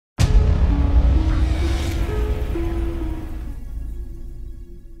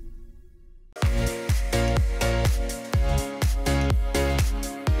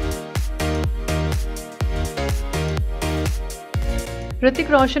Hrithik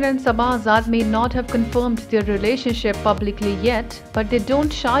Roshan and Saba Azad may not have confirmed their relationship publicly yet, but they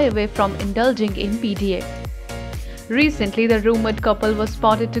don't shy away from indulging in PDA. Recently, the rumored couple was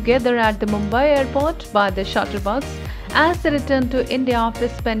spotted together at the Mumbai airport by the shuttle bus as they returned to India after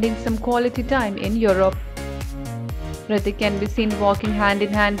spending some quality time in Europe. Hrithik can be seen walking hand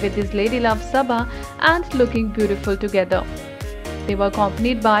in hand with his lady love Saba and looking beautiful together. They were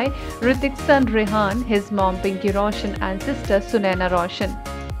accompanied by Hrithik's son Rehan, his mom Pinky Roshan and sister Sunaina Roshan.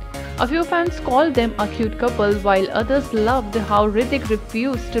 A few fans called them a cute couple while others loved how Hrithik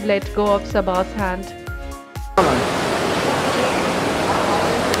refused to let go of Saba's hand.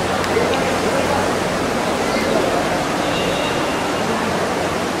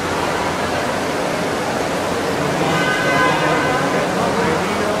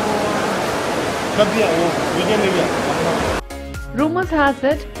 Rumors has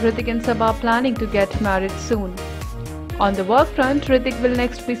it Hrithik and Saba are planning to get married soon. On the work front, Hrithik will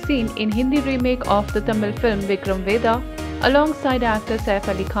next be seen in Hindi remake of the Tamil film Vikram Veda alongside actor Saif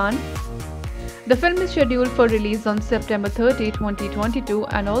Ali Khan. The film is scheduled for release on September 30, 2022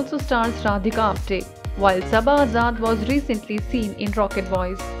 and also stars Radhika Apte, while Saba Azad was recently seen in Rocket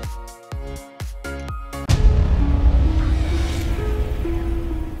Boys.